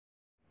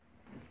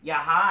Yeah,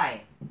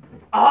 hi.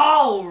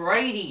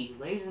 Alrighty,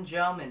 ladies and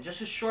gentlemen, just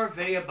a short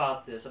video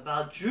about this,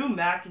 about Drew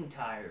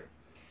McIntyre.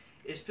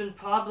 It's been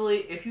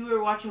probably, if you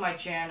were watching my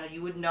channel,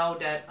 you would know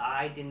that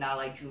I did not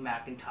like Drew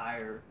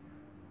McIntyre.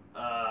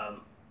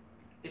 Um,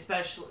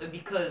 Especially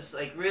because,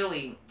 like,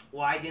 really,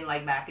 why I didn't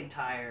like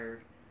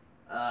McIntyre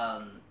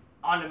um,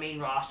 on the main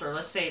roster,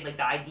 let's say, like,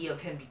 the idea of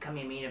him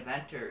becoming a main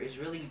eventer is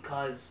really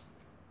because,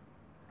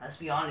 let's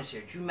be honest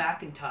here, Drew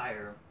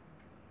McIntyre,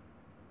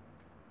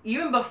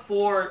 even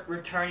before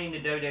returning to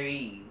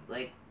WWE,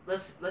 like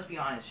let's be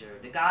honest here,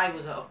 the guy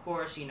was of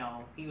course he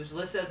was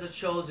listed as the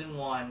chosen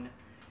one,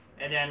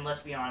 and then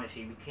let's be honest,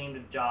 he became the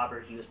jobber.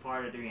 He was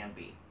part of the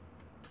 3MB.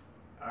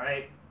 All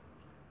right,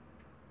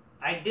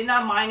 I did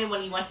not mind him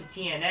when he went to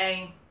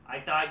TNA.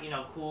 I thought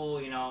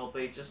cool,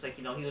 but it's just like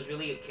he was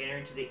really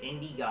catering to the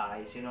indie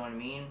guys. You know what I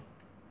mean?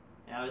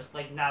 And I was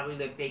like not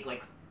really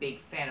a big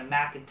fan of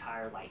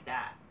McIntyre like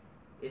that.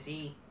 Is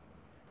he?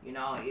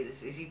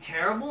 Is he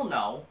terrible?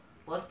 No.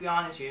 But let's be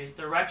honest here. His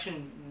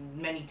direction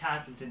many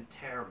times has been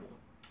terrible.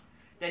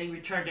 Then he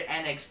returned to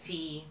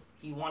NXT.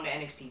 He won the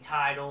NXT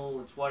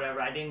title. It's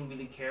whatever. I didn't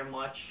really care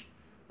much.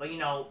 But,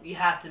 you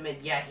have to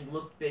admit, yeah, he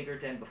looked bigger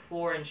than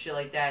before and shit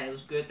like that. And it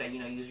was good that, he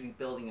was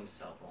rebuilding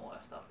himself and all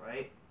that stuff,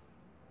 right?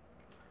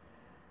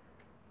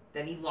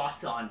 Then he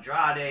lost to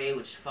Andrade,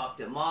 which fucked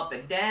him up.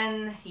 And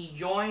then he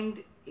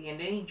joined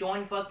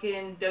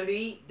fucking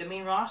WWE, the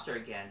main roster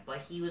again. But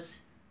he was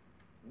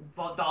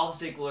Dolph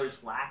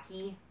Ziggler's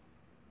lackey.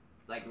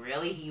 Like,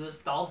 really? He was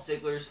Dolph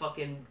Ziggler's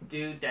fucking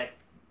dude that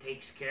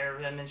takes care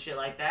of him and shit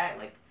like that?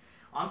 Like,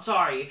 I'm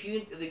sorry,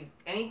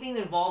 anything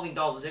involving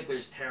Dolph Ziggler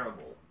is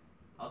terrible.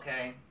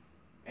 Okay?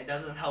 It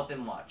doesn't help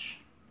him much.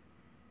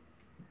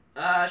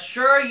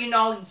 Sure,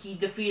 he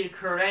defeated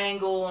Kurt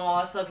Angle and all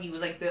that stuff. He was,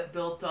 like,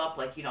 built up,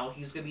 like, he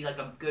was gonna be, like,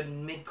 a good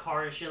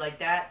mid-card or shit like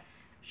that.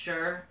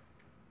 Sure.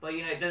 But,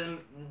 it doesn't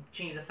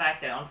change the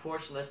fact that,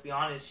 unfortunately, let's be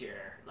honest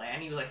here, like,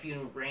 and he was, like,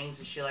 feuding with Reigns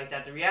and shit like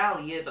that. The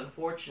reality is,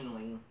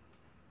 unfortunately,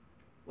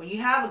 when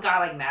you have a guy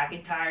like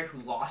McIntyre who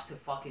lost to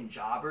fucking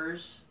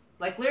jobbers,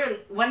 like, literally,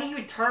 when he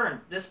returned,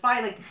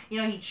 despite, like,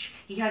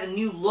 he has a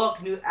new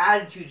look, new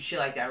attitude, shit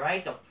like that,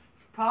 right? The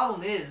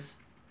problem is,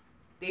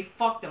 they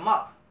fucked him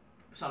up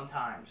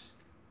sometimes.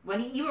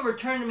 When he even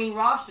returned to the main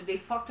roster, they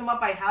fucked him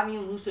up by having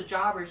him lose to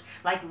jobbers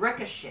like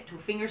Ricochet, who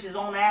fingers his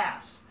own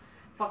ass.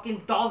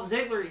 Fucking Dolph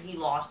Ziggler he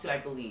lost to, I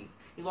believe.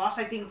 He lost,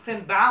 I think,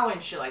 Finn Balor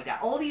and shit like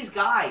that. All these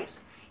guys,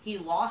 he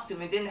lost to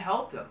him. It didn't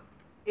help him.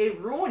 It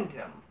ruined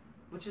him,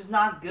 which is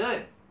not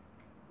good.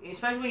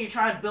 Especially when you're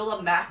trying to build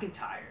up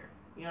McIntyre,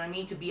 you know what I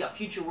mean, to be a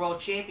future world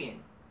champion.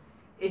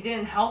 It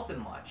didn't help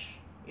him much,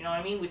 you know what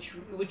I mean,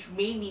 which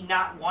made me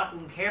not want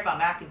to care about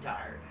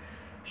McIntyre.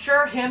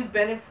 Sure, him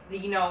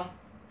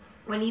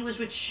when he was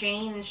with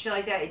Shane and shit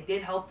like that, it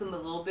did help him a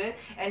little bit,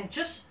 and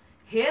just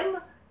him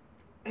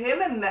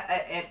and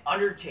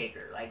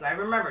Undertaker. Like, I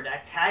remember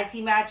that tag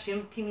team match,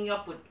 him teaming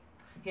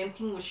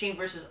with Shane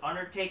versus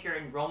Undertaker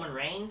and Roman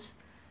Reigns.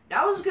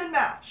 That was a good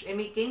match.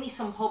 It gave me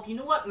some hope. You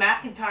know what?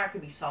 McIntyre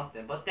could be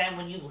something. But then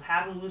when you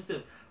have him lose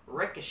to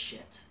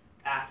Ricochet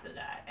after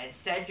that, and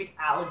Cedric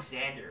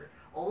Alexander,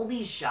 all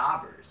these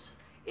jobbers,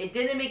 it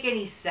didn't make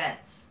any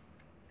sense.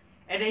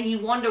 And then he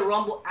won the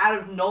Rumble out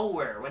of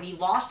nowhere when he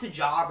lost to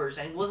jobbers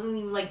and wasn't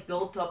even, like,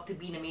 built up to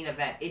be in the main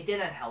event. It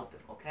didn't help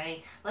him,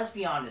 okay? Let's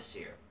be honest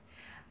here.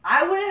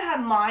 I wouldn't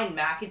have mind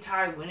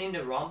McIntyre winning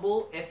the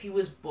Rumble if he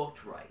was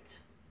booked right.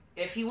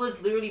 If he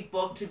was literally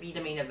booked to be the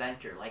main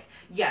eventer, like,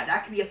 yeah,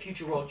 that could be a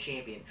future world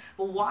champion.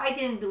 But why I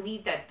didn't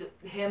believe that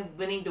him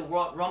winning the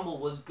Rumble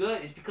was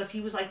good is because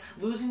he was, like,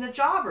 losing the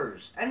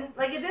jobbers. And,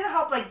 like, it didn't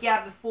help, like,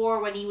 yeah,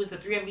 before when he was the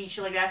 3MB,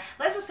 shit like that.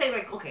 Let's just say,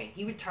 like, okay,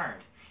 he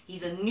returned.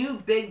 He's a new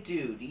big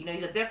dude.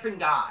 He's a different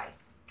guy.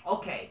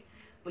 Okay.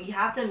 But you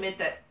have to admit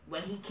that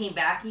when he came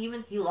back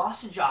even, he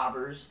lost to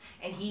jobbers,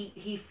 and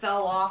he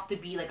fell off to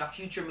be, like, a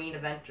future main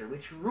eventer,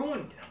 which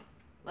ruined him.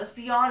 Let's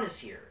be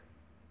honest here.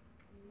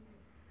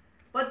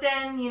 But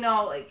then,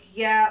 like,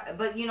 yeah,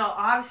 but,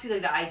 obviously,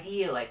 like, the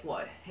idea, like,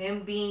 what?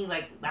 Him being,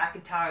 like,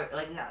 McIntyre,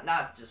 like,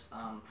 not just,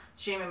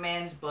 Shane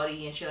McMahon's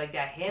buddy and shit like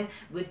that. Him,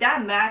 with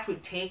that match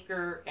with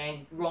Taker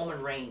and Roman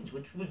Reigns,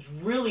 which was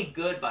really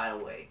good, by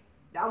the way.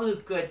 That was a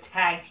good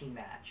tag team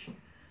match.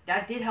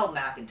 That did help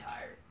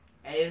McIntyre.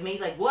 And it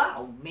made, like,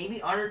 wow,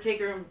 maybe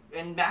Undertaker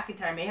and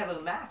McIntyre may have a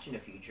match in the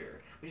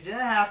future. Which didn't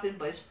happen,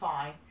 but it's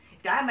fine.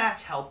 That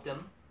match helped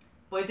him.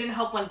 But it didn't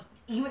help when,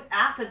 even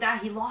after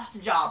that, he lost to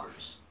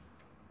jobbers.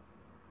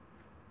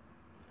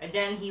 And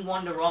then he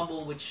won the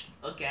Rumble, which,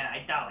 again,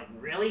 I thought, like,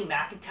 really?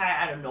 McIntyre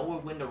out of nowhere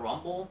win the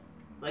Rumble?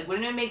 Like,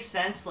 wouldn't it make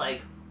sense,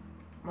 like,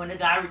 when the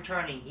guy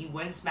returning, he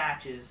wins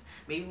matches,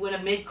 maybe win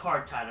a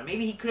mid-card title.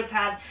 Maybe he could have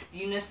had,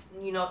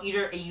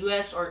 either a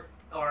U.S. or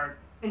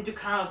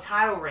Intercontinental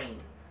title reign,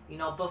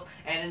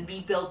 and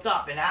be built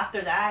up. And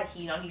after that,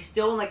 he's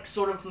still in, like,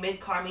 sort of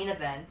mid-card main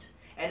event,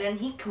 and then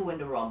he could win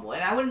the Rumble.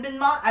 And I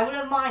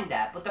wouldn't mind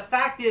that. But the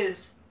fact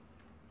is,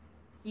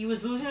 he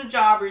was losing to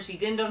jobbers. He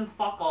didn't do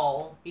fuck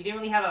all. He didn't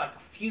really have, like, a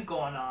feud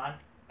going on.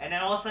 And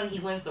then all of a sudden, he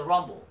wins the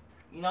Rumble.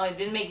 It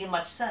didn't make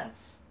much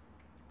sense.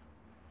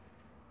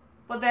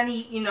 But then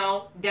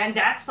then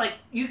that's like,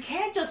 you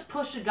can't just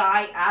push a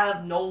guy out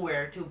of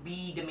nowhere to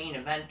be the main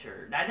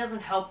eventer. That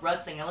doesn't help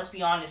wrestling, and let's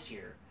be honest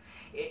here.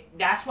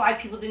 That's why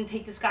people didn't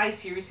take this guy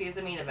seriously as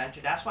the main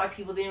eventer. That's why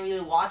people didn't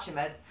really watch him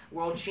as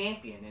world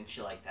champion and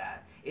shit like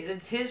that. Is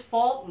it his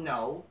fault?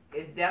 No.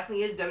 It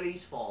definitely is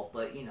WWE's fault,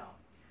 but,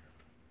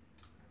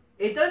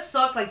 it does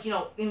suck, like,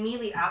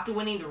 immediately after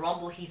winning the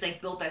Rumble, he's, like,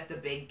 built as the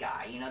big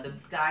guy, the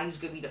guy who's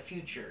going to be the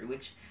future,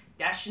 which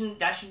that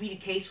should be the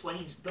case when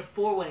he's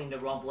before winning the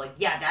Rumble. Like,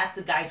 yeah, that's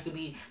the guy who's going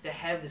to be the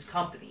head of this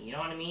company, you know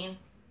what I mean?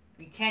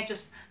 You can't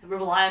just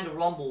rely on the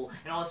Rumble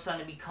and all of a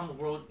sudden become a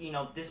world,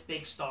 this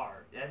big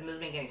star. That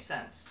doesn't make any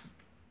sense.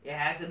 It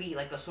has to be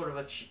like a sort of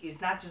it's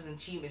not just an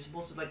achievement, it's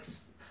supposed to be like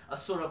a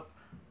sort of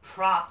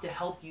prop to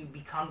help you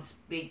become this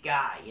big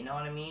guy, you know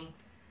what I mean?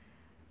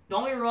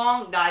 Don't get me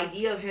wrong, the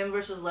idea of him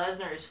versus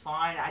Lesnar is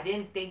fine. I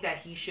didn't think that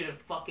he should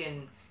have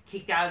fucking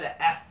kicked out of the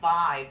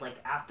F5, like,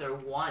 after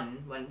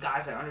 1, when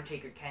guys like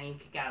Undertaker can't even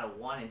kick out of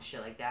 1 and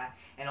shit like that.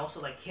 And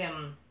also, like,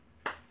 him,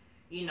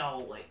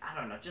 like, I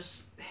don't know,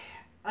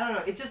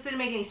 it just didn't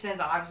make any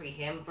sense, obviously,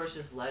 him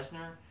versus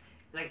Lesnar.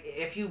 Like,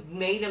 if you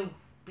made him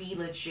be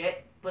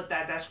legit, but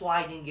that's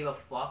why I didn't give a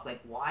fuck, like,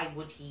 why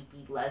would he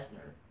beat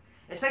Lesnar?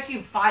 Especially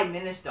in 5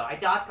 minutes, though. I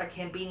thought, like,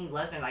 him beating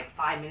Lesnar in, like,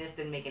 5 minutes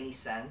didn't make any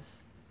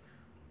sense.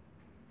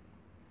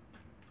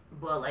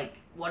 But, like,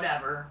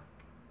 whatever.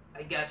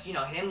 I guess,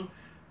 him...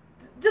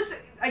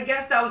 I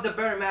guess that was the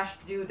better match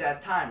to do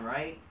that time,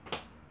 right?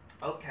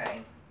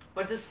 Okay.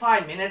 But just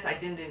 5 minutes, I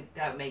didn't think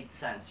that made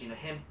sense.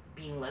 Him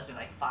beating Lesnar,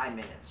 like, 5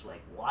 minutes.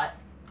 Like, what?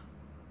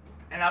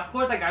 And, of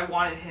course, like, I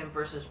wanted him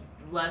versus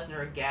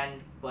Lesnar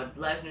again. But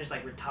Lesnar's,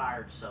 like,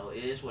 retired, so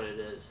it is what it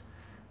is.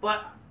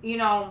 But, you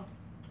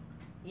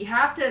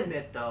have to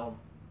admit, though,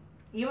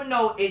 even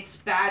though it's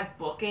bad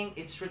booking,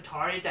 it's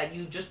retarded that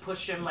you just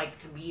push him,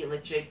 like, to be a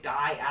legit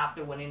guy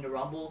after winning the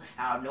Rumble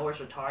out of nowhere.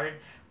 It's retarded.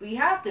 But you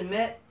have to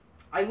admit,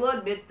 I will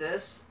admit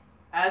this,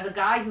 as a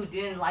guy who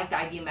didn't like the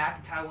idea of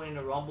McIntyre winning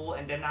the Rumble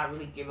and did not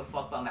really give a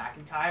fuck about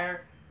McIntyre,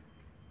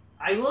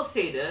 I will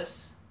say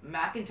this,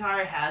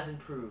 McIntyre has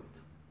improved.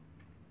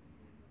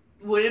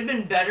 Would it have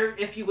been better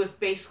if he was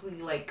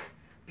basically, like,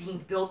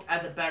 being built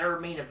as a better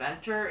main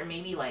eventer and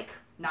maybe, like,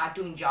 not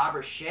doing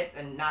jobber shit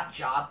and not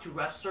job to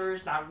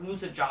wrestlers, not lose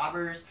to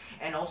jobbers,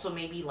 and also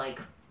maybe, like,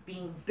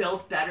 being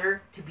built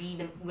better to be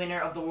the winner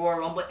of the Royal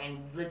Rumble and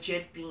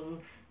legit being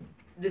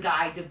the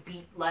guy to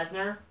beat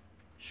Lesnar?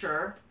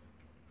 Sure.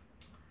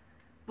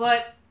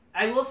 But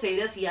I will say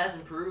this, he has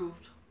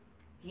improved.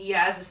 He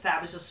has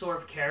established a sort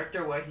of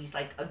character where he's,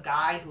 like, a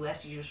guy who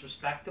has to be just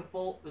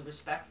respectful.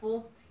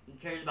 He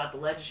cares about the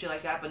legend, shit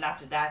like that, but not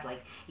just that,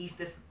 like, he's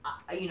this,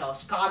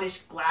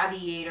 Scottish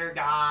gladiator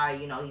guy,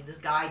 he's this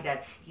guy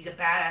that, he's a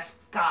badass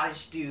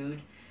Scottish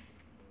dude.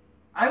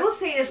 I will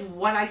say this,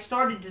 when I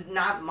started to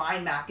not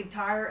mind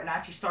McIntyre and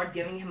actually start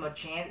giving him a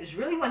chance, is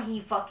really when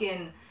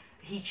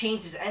he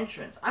changed his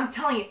entrance. I'm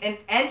telling you, an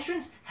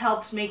entrance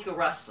helps make a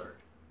wrestler,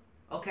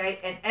 okay?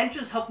 An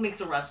entrance makes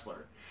a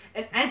wrestler.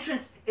 An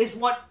entrance is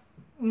what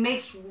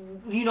makes,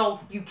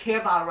 you care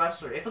about a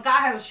wrestler. If a guy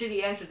has a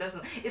shitty entrance,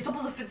 it's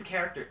supposed to fit the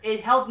character.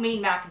 It helped make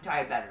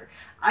McIntyre better.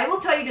 I will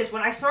tell you this,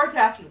 when I started to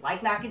actually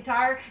like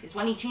McIntyre, is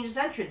when he changed his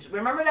entrance.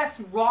 Remember that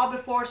Raw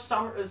before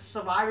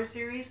Survivor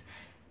Series,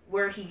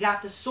 where he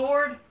got the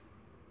sword?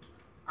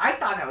 I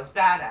thought that was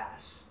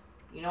badass.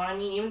 You know what I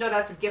mean? Even though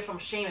that's a gift from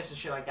Sheamus and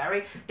shit like that,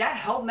 right? That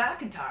helped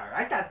McIntyre.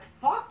 I thought,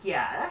 fuck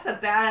yeah, that's a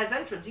badass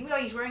entrance. Even though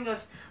he's wearing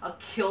a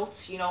kilt,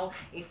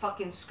 a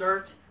fucking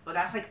skirt, but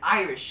that's like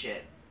Irish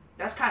shit.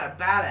 That's kind of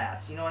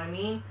badass, you know what I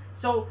mean?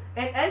 So,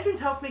 an entrance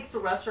helps make the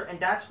wrestler, and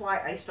that's why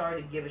I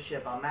started to give a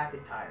shit about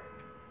McIntyre.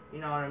 You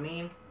know what I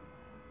mean?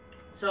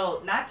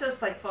 So, not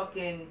just, like,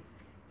 fucking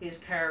his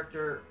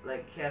character,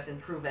 like, he has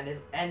improved, and his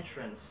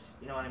entrance,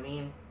 you know what I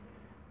mean?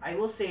 I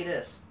will say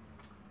this.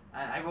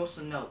 I wrote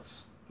some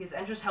notes. His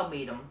entrance helped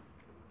meet him.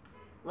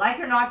 Like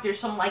or not, there's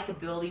some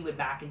likability with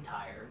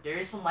McIntyre. There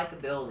is some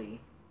likability.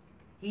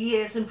 He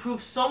has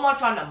improved so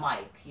much on the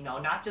mic,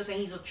 not just saying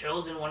he's a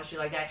chosen one and shit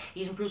like that.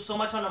 He's improved so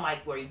much on the mic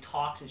where he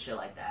talks and shit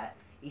like that.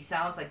 He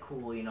sounds like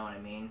cool, you know what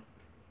I mean?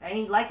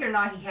 And like it or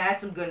not, he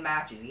had some good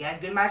matches. He had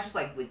good matches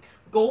like with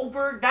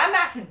Goldberg. That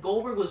match with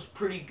Goldberg was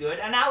pretty good.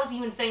 And I was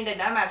even saying that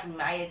match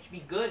might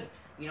be good,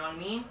 you know what I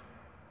mean?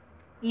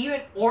 Even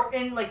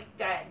Orton, like,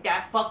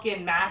 that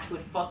fucking match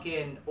with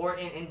fucking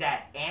Orton in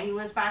that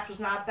ambulance match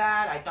was not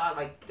bad. I thought,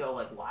 like,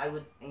 why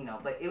would,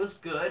 but it was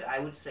good, I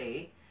would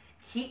say.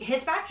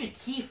 His match with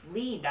Keith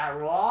Lee, that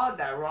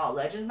Raw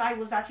Legends night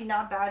was actually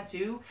not bad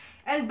too,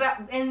 and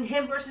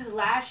him versus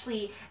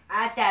Lashley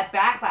at that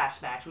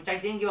Backlash match, which I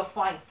didn't give a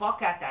flying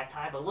fuck at that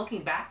time, but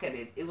looking back at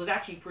it, it was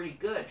actually pretty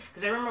good,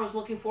 because I remember I was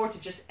looking forward to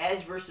just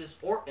Edge versus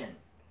Orton.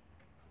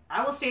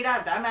 I will say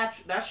that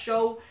match, that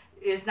show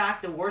is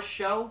not the worst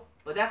show,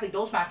 but definitely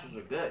those matches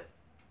were good,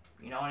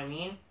 you know what I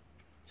mean?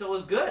 So it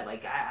was good,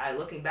 like, I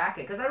looking back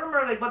at it, because I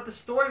remember, like, but the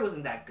story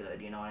wasn't that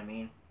good, you know what I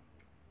mean?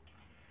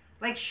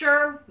 Like,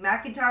 sure,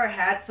 McIntyre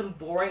had some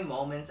boring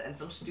moments and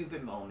some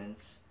stupid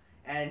moments.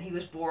 and he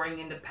was boring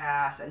in the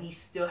past, and he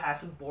still has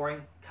some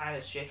boring kind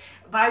of shit.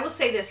 But I will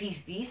say this: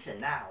 he's decent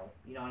now.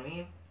 You know what I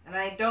mean? And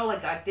I know,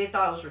 like, I did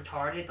thought it was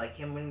retarded, like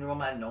him winning the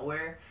Rumble out of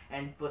nowhere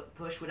and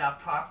push without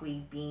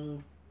properly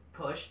being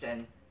pushed,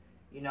 and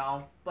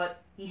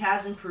but he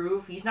has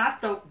improved. He's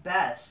not the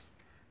best,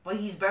 but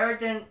he's better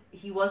than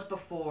he was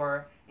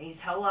before, and he's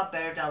hell lot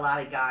better than a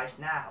lot of guys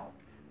now.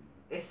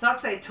 It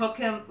sucks that it took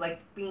him, like,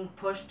 being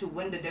pushed to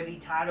win the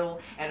WWE title,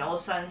 and all of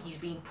a sudden he's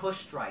being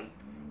pushed right.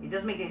 It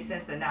doesn't make any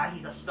sense that now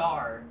he's a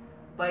star.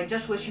 But I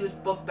just wish he was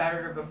booked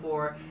better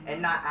before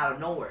and not out of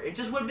nowhere. It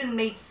just would have been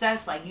made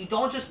sense. Like, you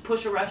don't just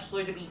push a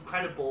wrestler to be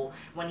credible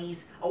when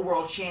he's a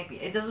world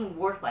champion. It doesn't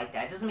work like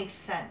that. It doesn't make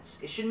sense.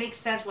 It should make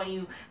sense when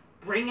you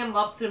bring him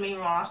up to the main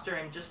roster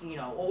and just,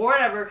 or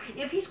whatever.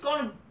 If he's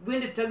going to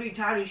win the WWE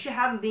title, you should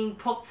have him being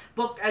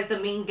booked as the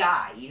main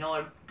guy.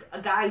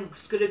 A guy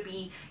who's going to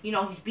be,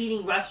 he's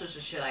beating wrestlers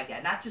and shit like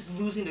that. Not just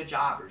losing to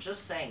jobbers.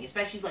 Just saying.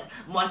 Especially, like,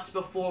 months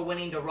before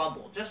winning the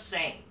Rumble. Just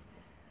saying.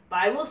 But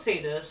I will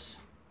say this.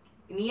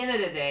 In the end of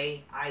the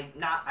day,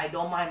 I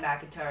don't mind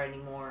McIntyre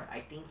anymore. I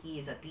think he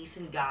is a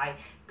decent guy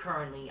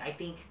currently. I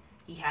think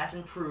he has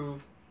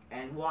improved.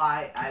 And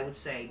why I would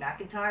say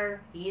McIntyre,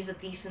 he is a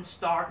decent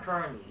star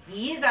currently.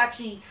 He is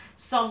actually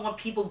someone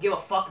people give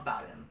a fuck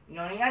about him. You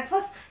know what I mean? And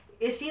plus,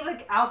 it seems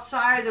like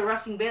outside of the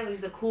wrestling business,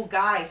 he's a cool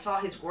guy. I saw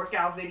his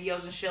workout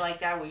videos and shit like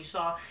that, where you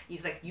saw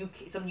he's like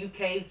some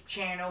UK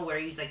channel where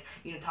he's like,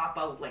 talk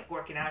about like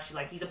working out, shit,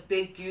 like he's a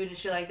big dude and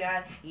shit like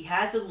that. He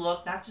has the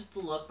look, not just the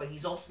look, but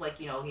he's also like,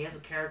 he has a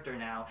character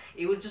now.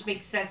 It would just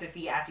make sense if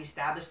he actually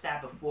established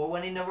that before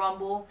winning the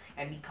Rumble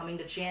and becoming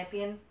the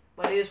champion.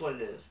 But it is what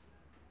it is.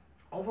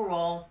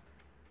 Overall,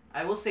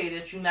 I will say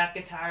this: Drew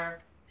McIntyre,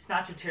 it's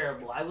not too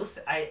terrible. I will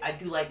say I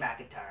do like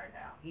McIntyre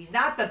now. He's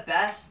not the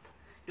best.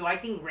 Do I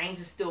think Reigns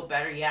is still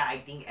better? Yeah, I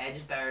think Edge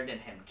is better than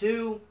him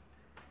too.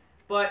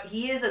 But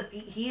he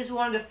is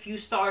one of the few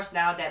stars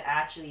now that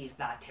actually is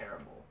not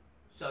terrible.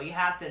 So you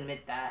have to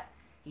admit that.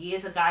 He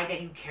is a guy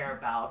that you care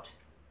about.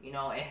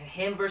 And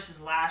him versus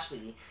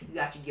Lashley, you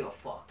actually give a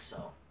fuck.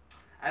 So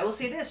I will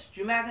say this: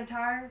 Drew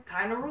McIntyre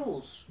kind of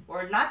rules.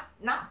 Or not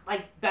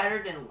like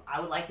better than, I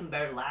would like him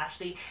better than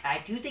Lashley. And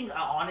I do think,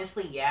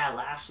 honestly, yeah,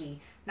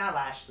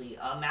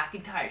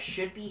 McIntyre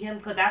should be him,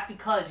 because that's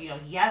because, he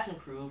has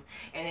improved,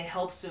 and it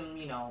helps him,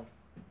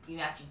 you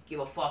actually give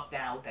a fuck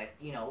now that,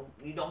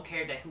 you don't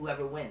care that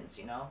whoever wins,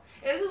 It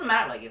doesn't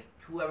matter, like, if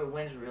whoever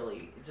wins,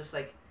 really. It's just,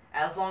 like,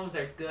 as long as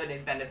they're good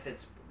and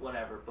benefits,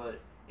 whatever. But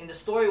in the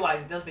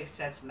story-wise, it does make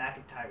sense for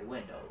McIntyre to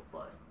win, though,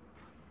 but...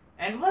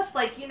 And plus,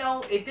 like,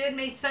 it did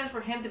make sense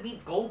for him to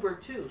beat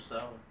Goldberg, too,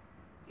 so...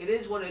 It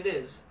is what it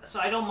is. So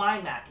I don't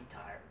mind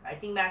McIntyre. I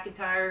think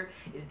McIntyre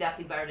is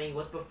definitely better than he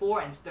was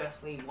before, and is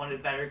definitely one of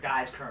the better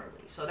guys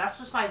currently. So that's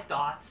just my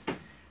thoughts.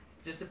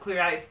 Just to clear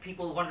out if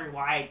people are wondering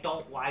why I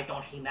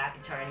don't hate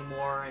McIntyre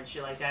anymore and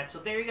shit like that. So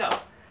there you go.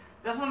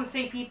 That's what I'm going to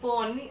say,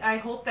 people, and I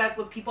hope that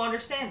people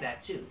understand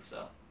that, too,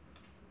 so...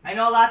 I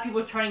know a lot of people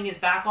are turning his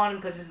back on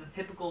him because it's the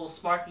typical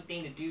Sparky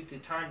thing to do, to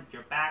turn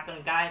your back on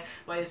a guy,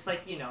 but it's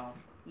like,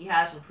 he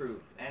has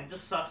improved, and it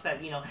just sucks that,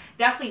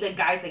 definitely the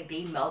guys like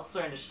Dave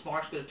Meltzer and the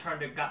Smarts going to turn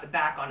their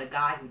back on a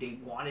guy who they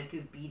wanted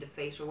to be the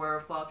face or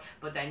whatever fuck,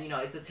 but then,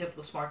 it's the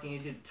typical Smart thing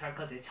to do to turn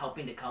because it's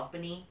helping the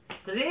company,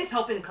 because it is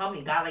helping the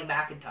company. A guy like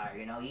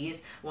McIntyre, he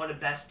is one of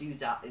the best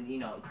dudes out,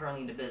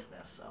 currently in the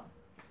business, so,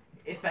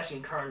 especially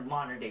in current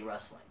modern day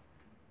wrestling.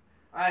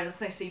 Alright,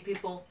 let's see,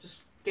 people,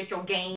 just get your game.